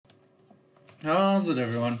How's it,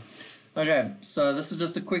 everyone? Okay, so this is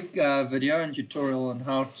just a quick video and tutorial on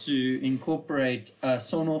how to incorporate a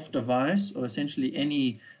Sonoff device, or essentially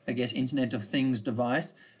any, Internet of Things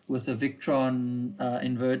device with a Victron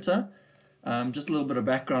inverter. Just a little bit of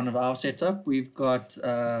background of our setup. We've got 8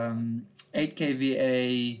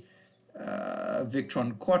 kVA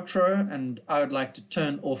Victron Quattro, and I would like to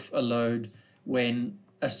turn off a load when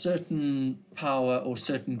a certain power or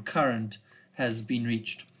certain current has been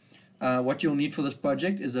reached. What you'll need for this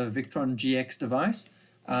project is a Victron Gx device.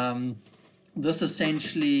 This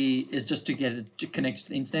essentially is just to get it to connect to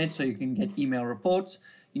the internet so you can get email reports.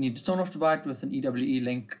 You need a Sonoff device with an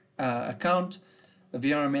Ewelink account, a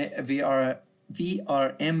VRM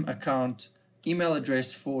account, email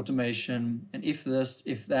address for automation, and if this,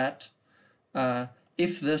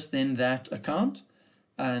 then that account,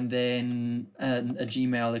 and then a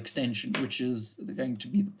Gmail extension, which is going to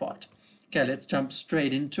be the part. Okay, let's jump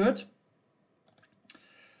straight into it.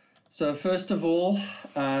 So first of all,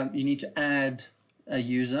 you need to add a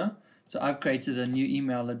user. So I've created a new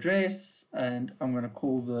email address, and I'm going to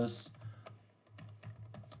call this,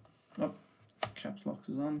 caps lock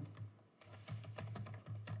is on.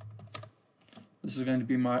 This is going to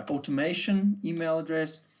be my automation email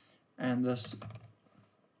address, and this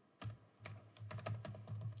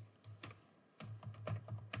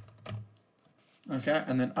okay,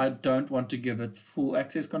 and then I don't want to give it full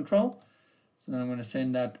access control, so then I'm going to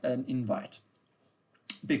send out an invite.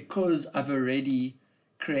 Because I've already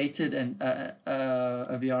created a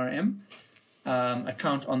VRM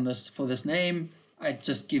account on this for this name, it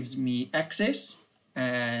just gives me access,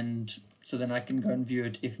 and so then I can go and view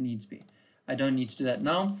it if needs be. I don't need to do that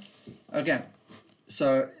now. Okay,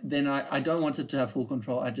 so then I don't want it to have full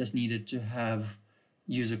control, I just need it to have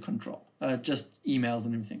user control, just emails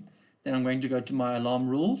and everything. Then I'm going to go to my alarm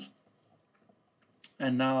rules,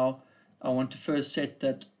 and now I want to first set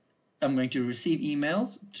that I'm going to receive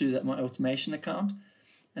emails to my automation account,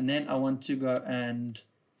 and then I want to go and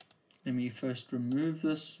let me first remove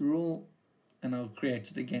this rule, and I'll create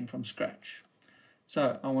it again from scratch.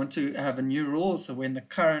 So I want to have a new rule, so when the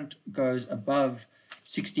current goes above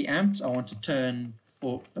 60 amps I want to turn,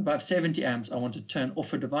 or above 70 amps I want to turn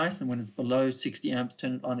off a device, and when it's below 60 amps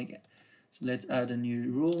turn it on again. So let's add a new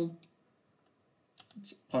rule.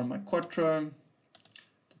 It's part of my Quattro.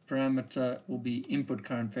 The parameter will be input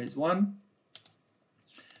current phase 1.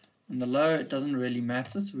 And the low, it doesn't really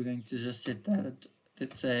matter, so we're going to just set that at,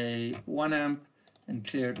 let's say, 1 amp, and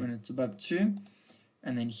clear it when it's above 2.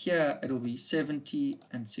 And then here it'll be 70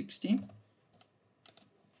 and 60.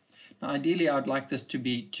 Now ideally I'd like this to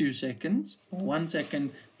be 2 seconds or 1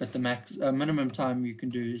 second, but the minimum time you can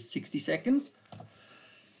do is 60 seconds.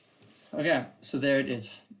 Okay, so there it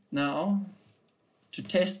is. Now to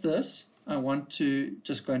test this, I want to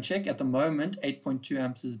just go and check. At the moment 8.2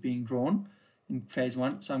 amps is being drawn in phase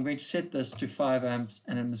 1, so I'm going to set this to 5 amps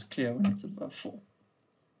and it must clear when it's above 4.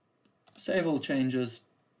 Save all changes,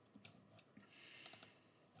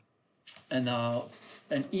 and now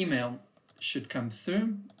an email should come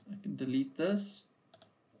through. I can delete this.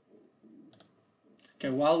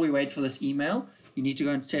 Okay, while we wait for this email, you need to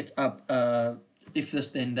go and set up if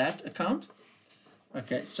this then that account.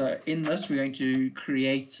 Okay, so in this we're going to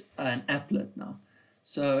create an applet now.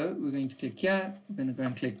 So we're going to click here, we're going to go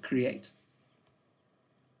and click create.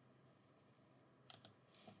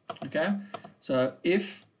 Okay, so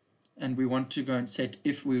if, and we want to go and set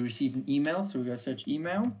if we receive an email, so we go search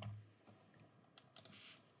email.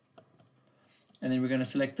 And then we're going to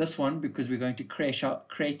select this one because we're going to create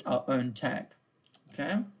our own tag.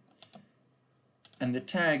 Okay, and the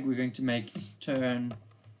tag we're going to make is turn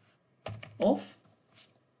off.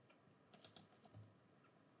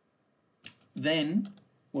 Then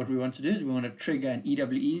what we want to do is we want to trigger an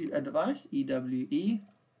EWE device, EWE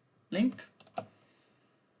link,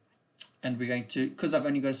 and we're going to, because I've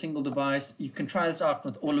only got a single device, you can try this out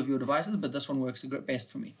with all of your devices, but this one works the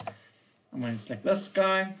best for me. I'm going to select this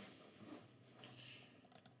guy,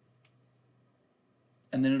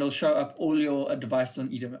 and then it'll show up all your devices on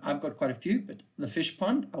EWE. I've got quite a few, but the fish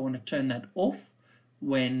pond, I want to turn that off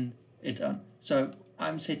when it's on. So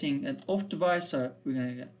I'm setting an off device, so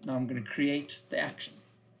now I'm going to create the action.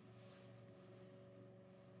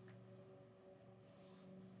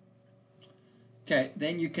 Okay,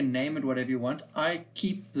 then you can name it whatever you want. I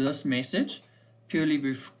keep this message purely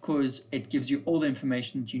because it gives you all the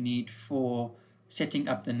information that you need for setting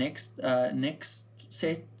up the next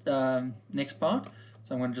part.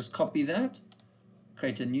 So I'm going to just copy that,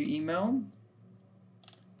 create a new email,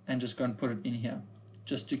 and just go and put it in here,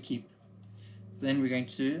 just to keep. So then we're going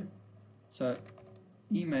to,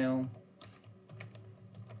 email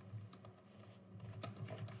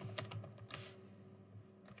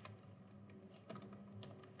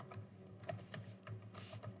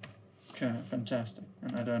Okay, fantastic.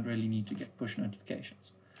 And I don't really need to get push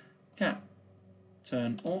notifications. Okay,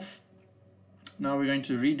 turn off. Now we're going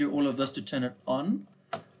to redo all of this to turn it on.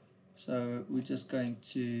 So we're just going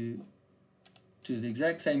to do the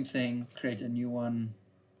exact same thing, create a new one.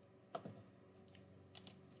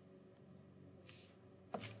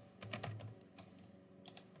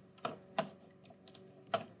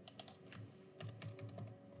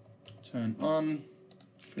 Turn on,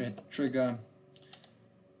 create the trigger.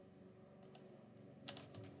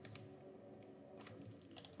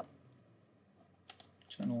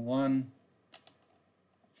 Channel 1,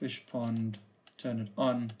 fish pond, turn it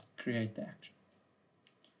on, create the action.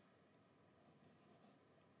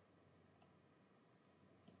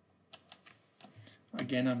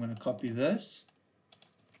 Again, I'm going to copy this.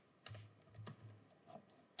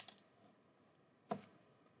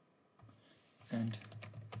 And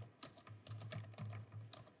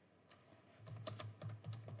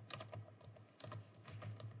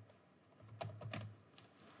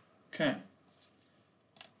okay.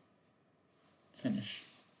 Finish.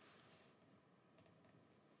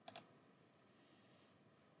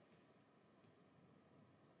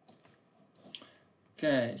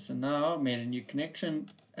 Okay, so now I've made a new connection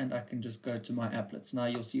and I can just go to my applets. Now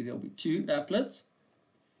you'll see there'll be 2 applets.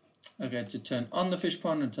 Okay, to turn on the fish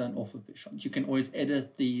pond and turn off the fish pond. You can always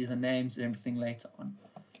edit the names and everything later on.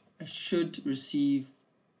 I should receive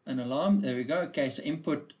an alarm. There we go. Okay, so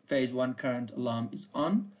input phase 1 current alarm is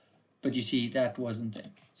on, but you see that wasn't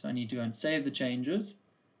there. So I need to go and save the changes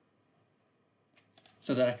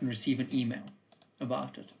so that I can receive an email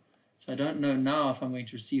about it. So I don't know now if I'm going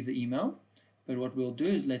to receive the email, but what we'll do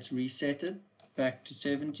is let's reset it back to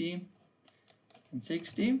 70 and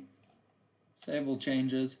 60. Save all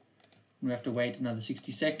changes. We have to wait another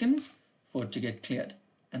 60 seconds for it to get cleared.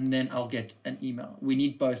 And then I'll get an email. We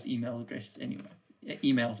need both email addresses anyway,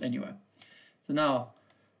 emails anyway. So now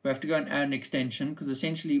we have to go and add an extension because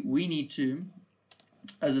essentially we need to,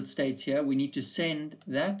 as it states here, we need to send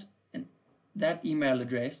that email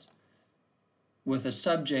address with a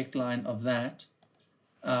subject line of that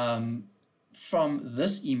from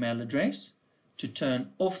this email address to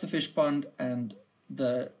turn off the fish pond and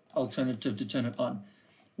the alternative to turn it on.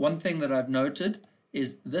 One thing that I've noted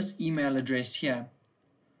is this email address here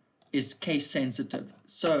is case sensitive.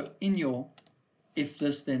 So in your if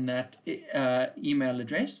this then that email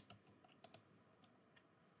address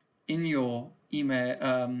in your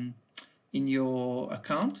email in your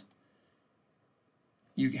account,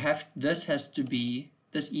 you have this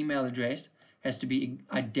email address has to be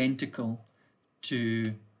identical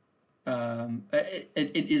to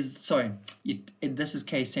this is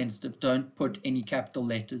case sensitive. Don't put any capital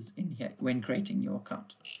letters in here when creating your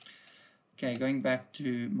account. Okay, going back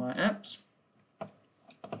to my apps.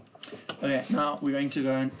 Okay, now we're going to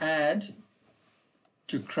go and add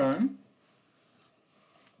to Chrome.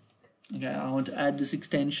 Okay, I want to add this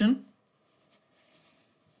extension.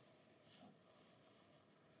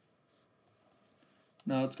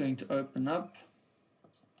 Now it's going to open up.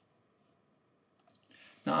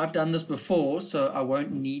 Now I've done this before, so I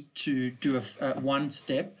won't need to do one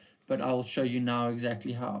step, but I'll show you now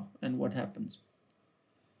exactly how and what happens.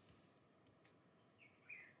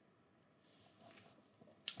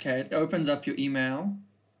 Okay, it opens up your email,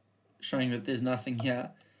 showing that there's nothing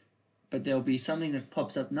here, but there'll be something that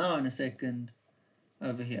pops up now in a second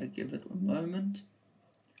over here. Give it one moment.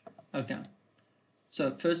 Okay,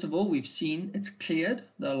 so first of all, we've seen it's cleared,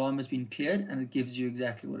 the alarm has been cleared, and it gives you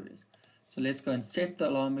exactly what it is. So let's go and set the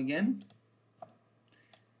alarm again.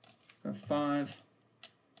 Go 5,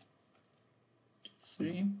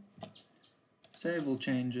 3, save all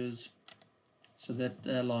changes so that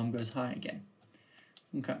the alarm goes high again.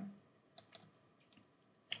 Okay.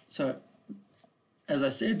 So as I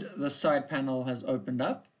said, the side panel has opened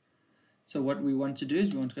up. So what we want to do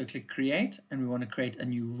is we want to go click create and we want to create a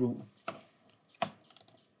new rule.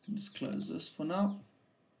 Just close this for now.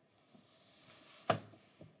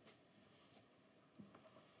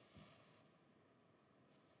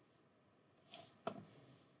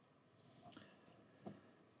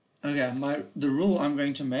 Okay, the rule I'm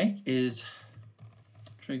going to make is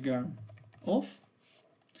trigger off.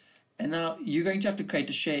 And now you're going to have to create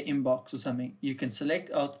a share inbox or something. You can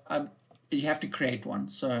select, you have to create one.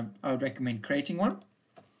 So I would recommend creating one.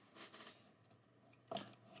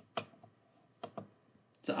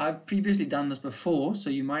 So I've previously done this before, so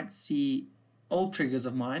you might see old triggers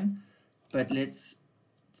of mine, but let's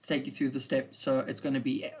take you through the steps. So it's going to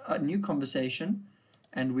be a new conversation,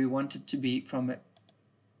 and we want it to be from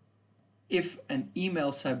if an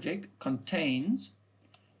email subject contains,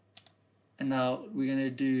 and now we're going to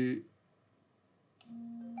do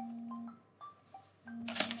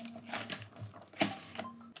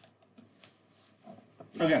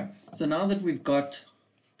Okay, so now that we've got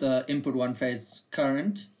the input one phase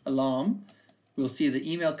current alarm, we'll see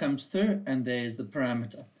the email comes through and there's the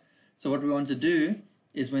parameter. So what we want to do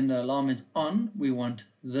is when the alarm is on, we want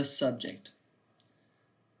this subject.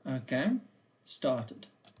 Okay, started.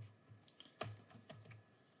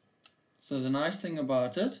 So the nice thing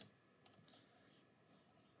about it,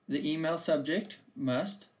 the email subject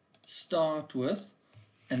must start with,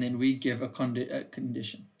 and then we give a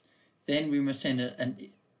condition. Then we must send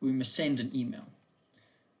an email.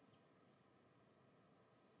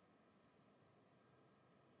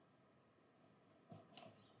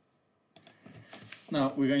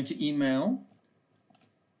 Now we're going to email.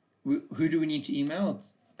 Who do we need to email?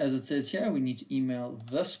 As it says here, we need to email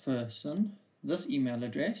this person, this email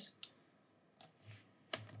address,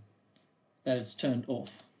 that it's turned off.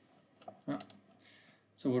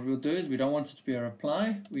 So what we'll do is, we don't want it to be a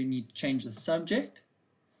reply. We need to change the subject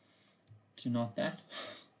to not that.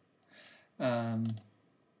 What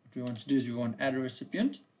we want to do is we want to add a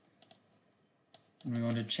recipient, and we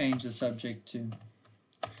want to change the subject to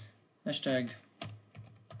hashtag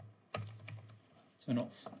turn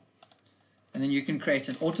off. And then you can create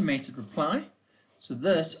an automated reply. So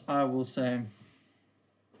this I will say,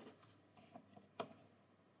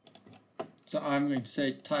 so I'm going to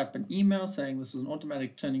say type an email saying this is an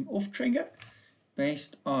automatic turning off trigger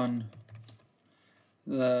based on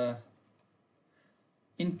the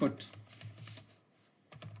input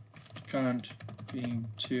current being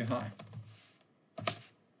too high.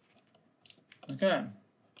 Okay.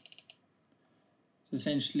 So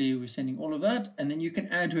essentially we're sending all of that, and then you can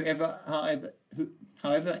add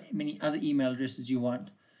however many other email addresses you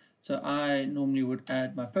want. So I normally would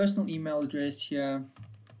add my personal email address here.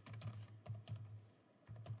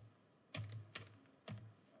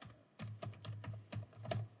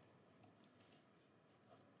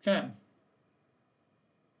 Okay.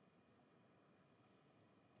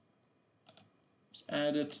 Just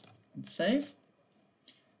add it and save.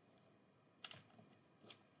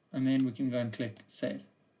 And then we can go and click save.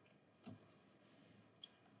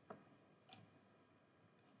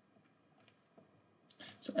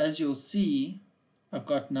 So as you'll see, I've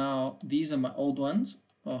got now, these are my old ones.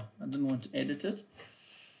 Oh, I didn't want to edit it.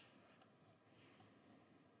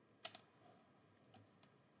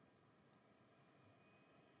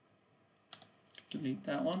 Delete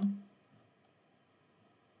that one.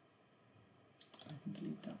 I can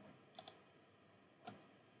delete that one.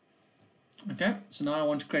 Okay, so now I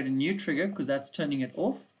want to create a new trigger because that's turning it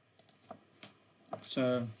off.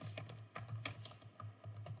 So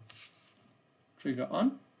trigger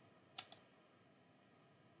on.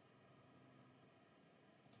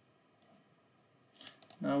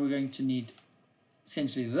 Now we're going to need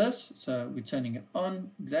essentially this, so we're turning it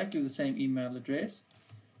on, exactly the same email address.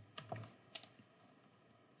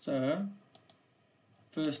 So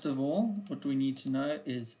first of all, what we need to know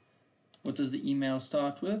is, what does the email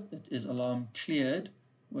start with? It is alarm cleared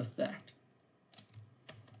with that.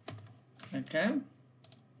 Okay,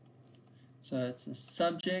 so it's a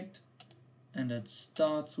subject and it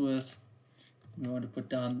starts with, we want to put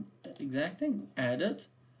down the exact thing, add it.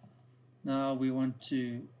 Now we want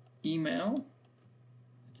to email,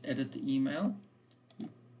 let's edit the email,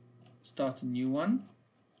 start a new one.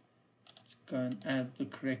 Let's go and add the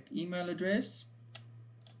correct email address.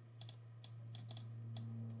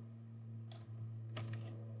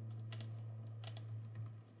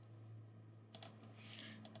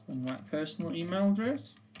 And my personal email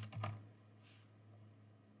address.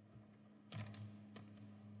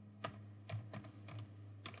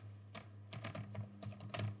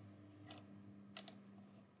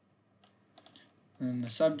 And the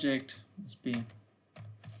subject must be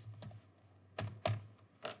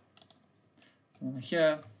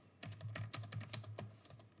here.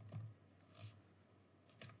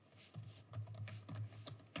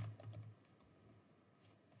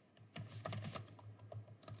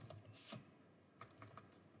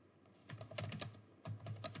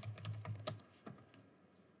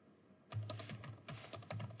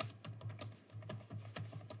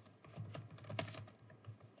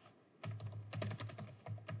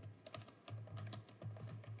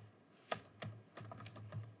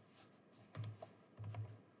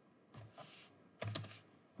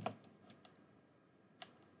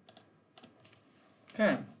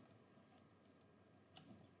 Okay.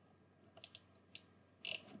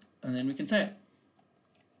 And then we can save.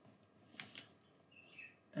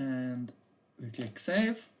 And we click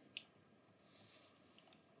save.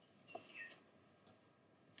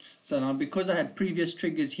 So now because I had previous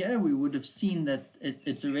triggers here, we would have seen that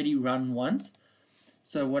it's already run once.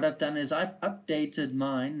 So what I've done is I've updated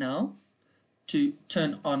mine now to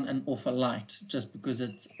turn on and off a light, just because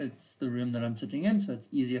it's the room that I'm sitting in, so it's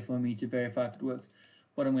easier for me to verify if it works.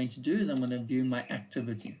 What I'm going to do is I'm going to view my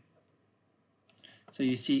activity. So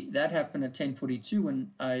you see that happened at 10:42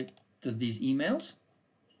 when I did these emails.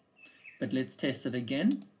 But let's test it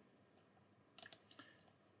again.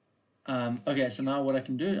 Okay, so now what I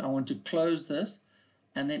can do, I want to close this,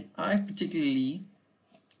 and then I can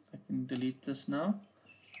delete this now.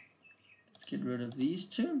 Let's get rid of these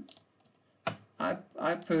two.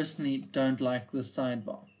 I personally don't like this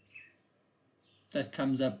sidebar that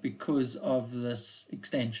comes up because of this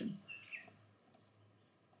extension.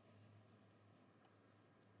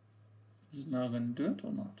 Is it now going to do it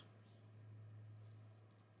or not?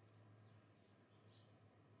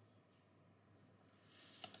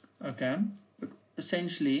 Okay, but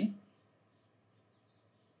essentially,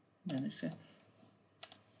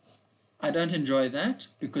 I don't enjoy that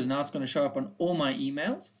because now it's going to show up on all my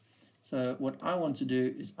emails. So what I want to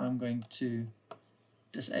do is I'm going to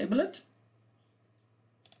disable it.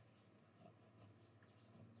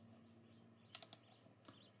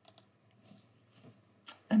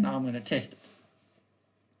 And now I'm going to test it.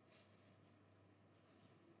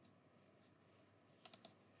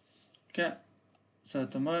 Okay. So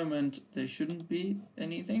at the moment, there shouldn't be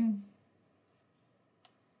anything.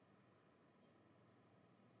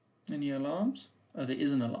 Any alarms? Oh, there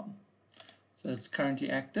is an alarm. So it's currently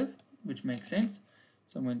active, which makes sense.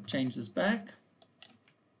 So I'm going to change this back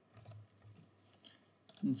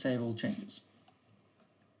and save all changes.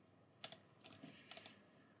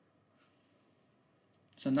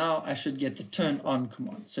 So now I should get the turn on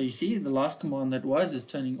command. So you see the last command that is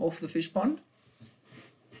turning off the fish pond.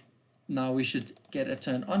 Now we should get a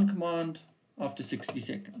turn on command after 60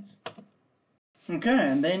 seconds. Okay,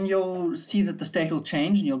 and then you'll see that the state will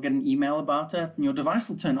change and you'll get an email about it, and your device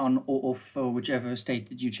will turn on or off for whichever state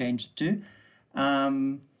that you changed it to.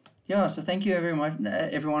 Yeah, so thank you very much,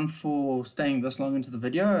 everyone, for staying this long into the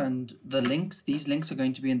video, and these links are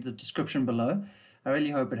going to be in the description below. I really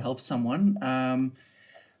hope it helps someone.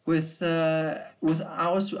 With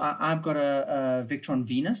ours, I've got a Victron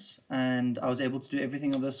Venus, and I was able to do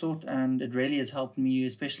everything of this sort, and it really has helped me,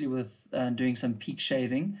 especially with doing some peak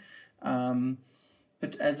shaving.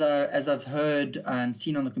 But as I've heard and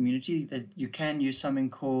seen on the community, that you can use something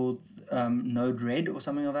called Node Red or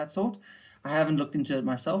something of that sort. I haven't looked into it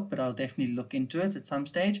myself, but I'll definitely look into it at some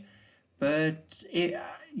stage. But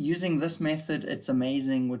using this method, it's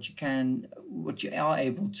amazing what you are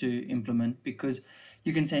able to implement, because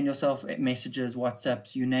you can send yourself messages,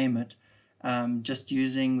 WhatsApps, you name it, just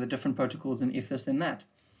using the different protocols and if this then that.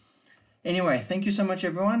 Anyway, thank you so much,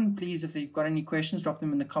 everyone. Please, if you've got any questions, drop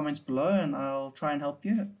them in the comments below and I'll try and help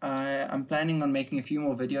you. I'm planning on making a few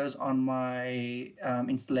more videos on my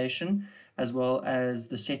installation, as well as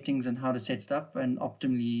the settings and how to set it up and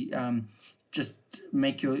optimally just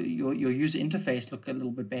make your user interface look a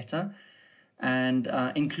little bit better, and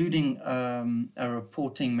including a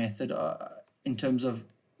reporting method in terms of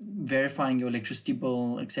verifying your electricity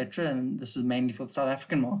bill, etc. And this is mainly for the South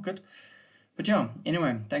African market. But yeah,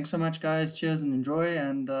 anyway, thanks so much, guys. Cheers and enjoy,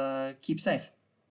 and keep safe.